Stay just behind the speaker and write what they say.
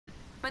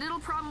but it'll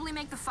probably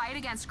make the fight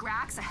against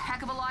Grax a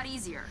heck of a lot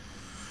easier.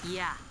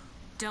 Yeah,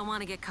 don't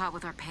want to get caught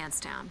with our pants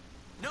down.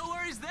 No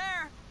worries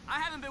there. I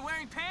haven't been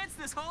wearing pants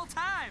this whole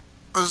time.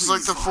 It's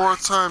like the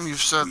 4th time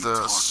you've said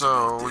this,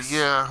 so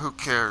yeah, who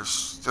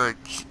cares? Like,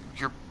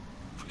 you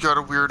got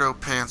a weirdo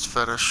pants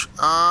fetish.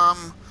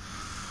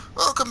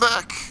 Welcome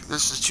back.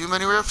 This is Too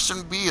Many Riffs,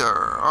 and we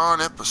are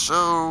on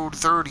episode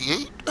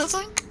 38, I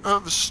think,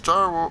 of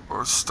Star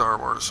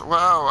Wars.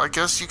 Wow, I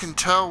guess you can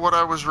tell what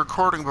I was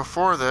recording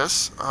before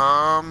this.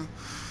 Of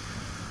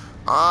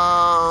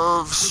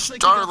Starlink. Looks like you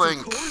got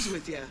some cores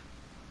with ya.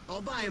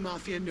 I'll buy 'em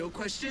off you, no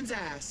questions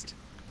asked.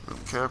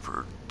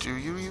 Capper, do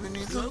you even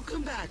need them?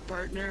 Welcome back,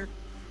 partner.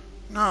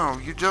 No,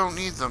 you don't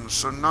need them,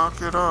 so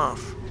knock it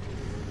off.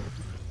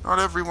 Not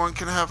everyone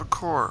can have a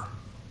core.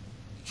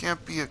 You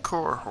can't be a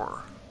core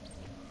whore.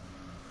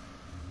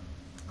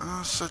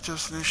 Set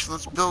destination.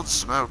 Let's build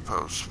some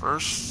outposts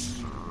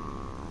first.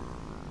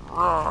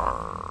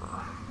 Rawr.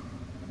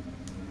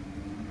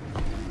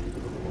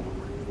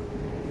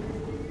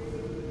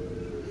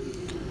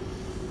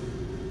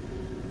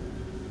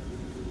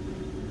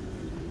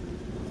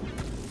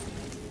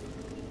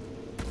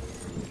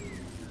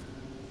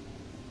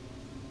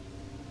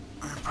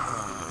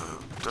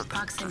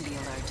 Proximity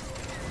alert.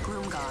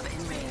 Gloom Gob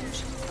in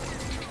range.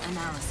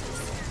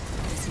 Analysis.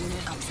 This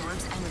unit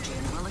absorbs energy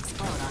and will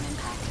explode on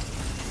impact.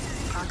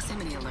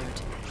 Proximity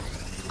alert.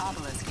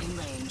 Obelisk in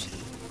range.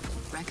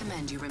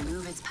 Recommend you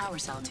remove its power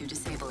cell to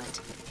disable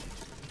it.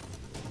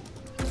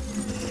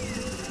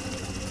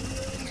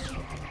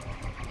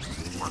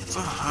 What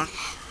the heck?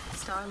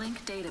 Starlink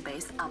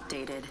database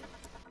updated.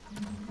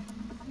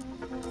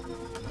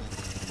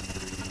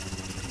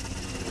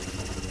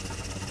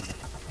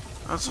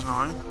 That's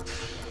annoying.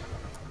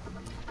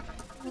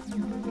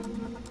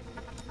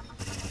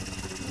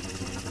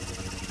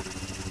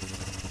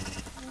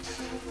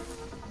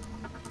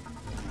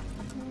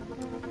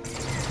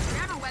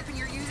 Whatever weapon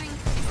you're using,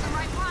 it's the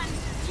right one.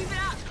 Keep it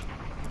up.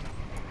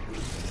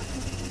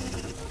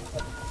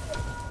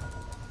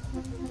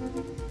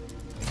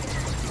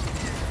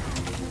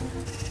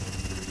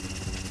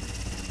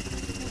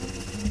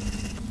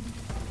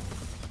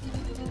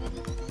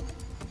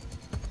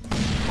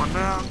 One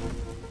down.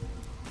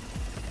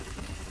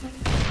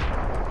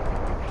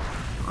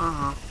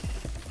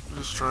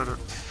 Destroyed it.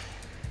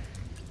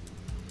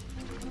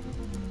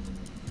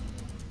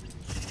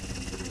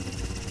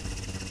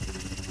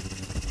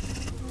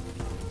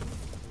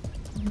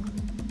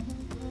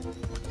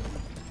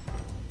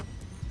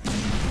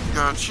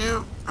 Got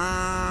you.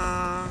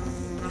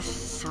 And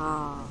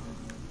throw.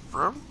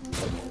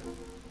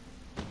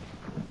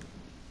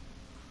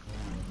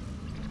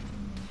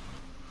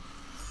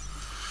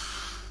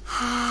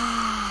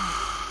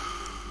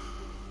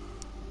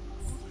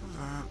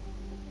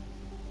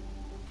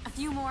 A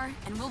few more,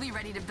 and we'll be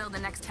ready to build the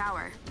next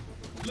tower.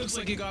 Looks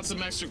like you got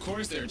some extra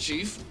cores there,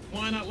 Chief.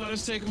 Why not let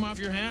us take them off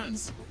your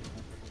hands?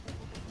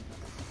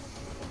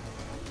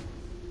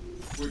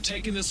 We're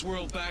taking this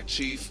world back,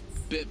 Chief,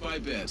 bit by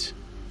bit.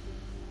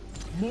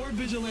 More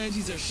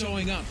vigilantes are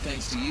showing up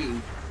thanks to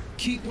you.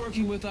 Keep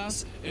working with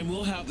us, and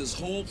we'll have this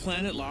whole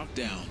planet locked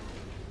down.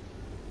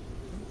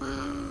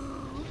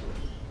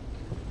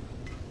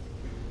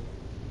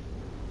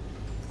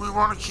 We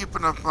want to keep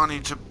enough money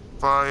to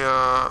buy,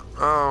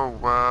 oh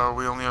wow,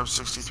 we only have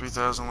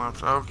 63,000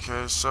 left.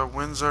 Okay, so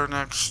when's our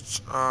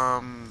next,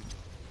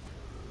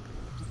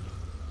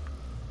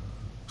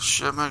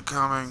 shipment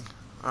coming?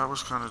 That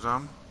was kind of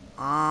dumb.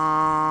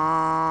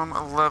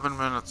 11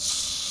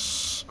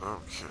 minutes.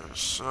 Okay,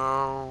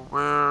 so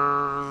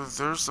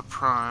there's the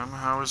Prime.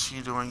 How is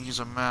he doing? He's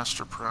a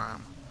Master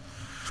Prime.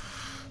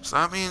 So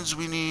that means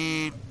we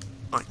need,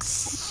 like,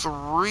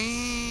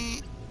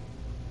 3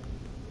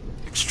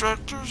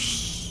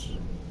 extractors?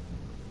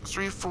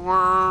 3,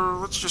 4,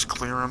 let's just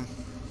clear them.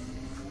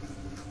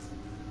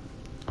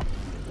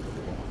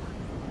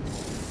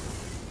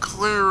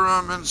 Clear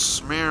them and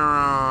smear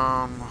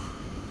them.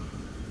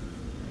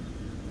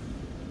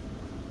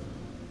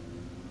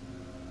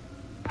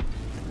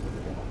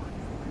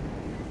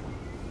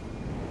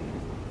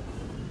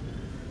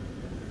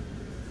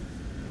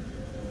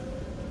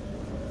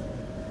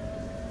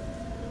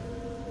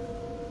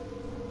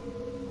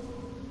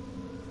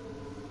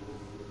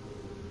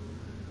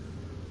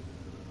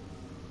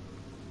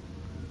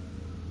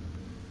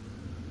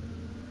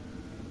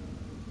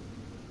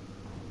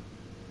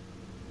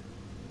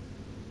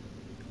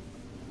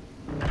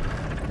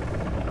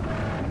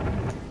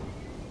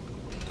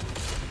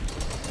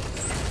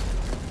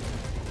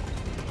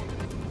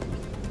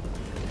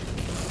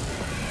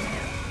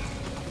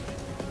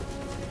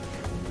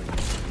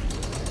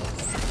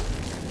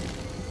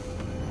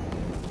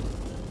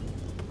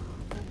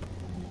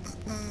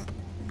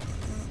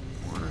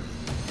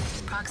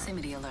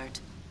 Proximity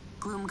alert.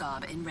 Gloom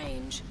Gob in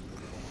range.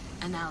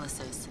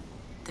 Analysis.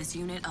 This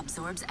unit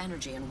absorbs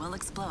energy and will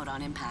explode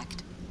on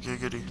impact.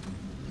 Giggity.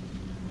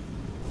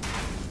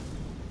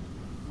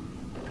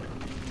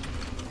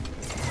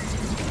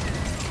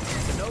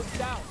 No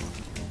doubt.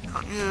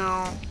 Not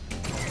you.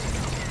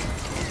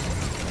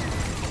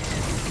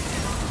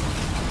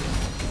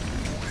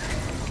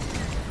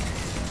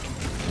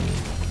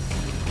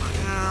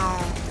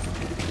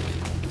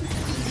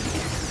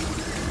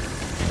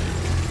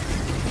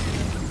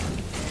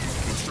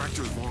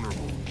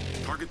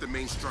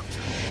 main structure.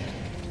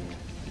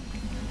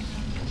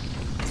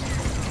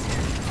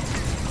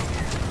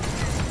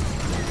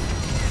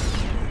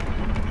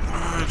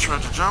 I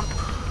tried to jump.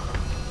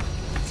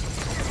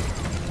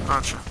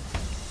 Gotcha.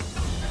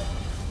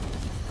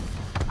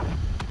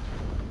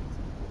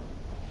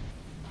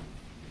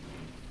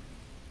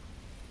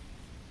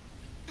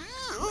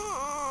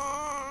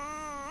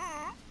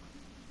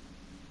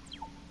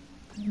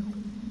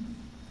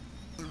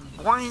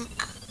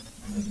 Boink.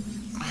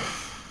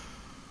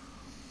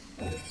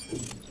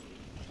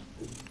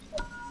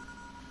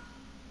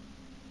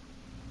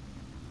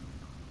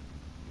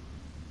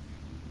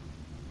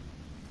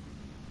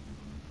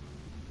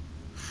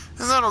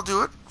 And that'll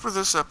do it for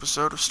this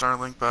episode of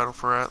Starlink Battle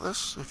for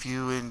Atlas. If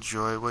you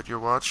enjoy what you're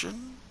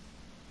watching,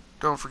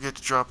 don't forget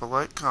to drop a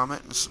like,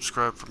 comment, and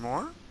subscribe for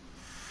more.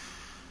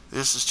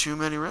 This is Too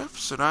Many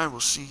Riffs, and I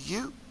will see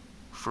you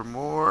for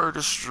more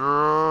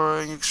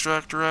destroying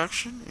extractor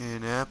action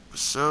in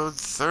episode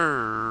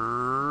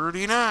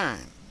 39.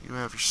 You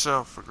have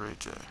yourself a great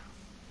day.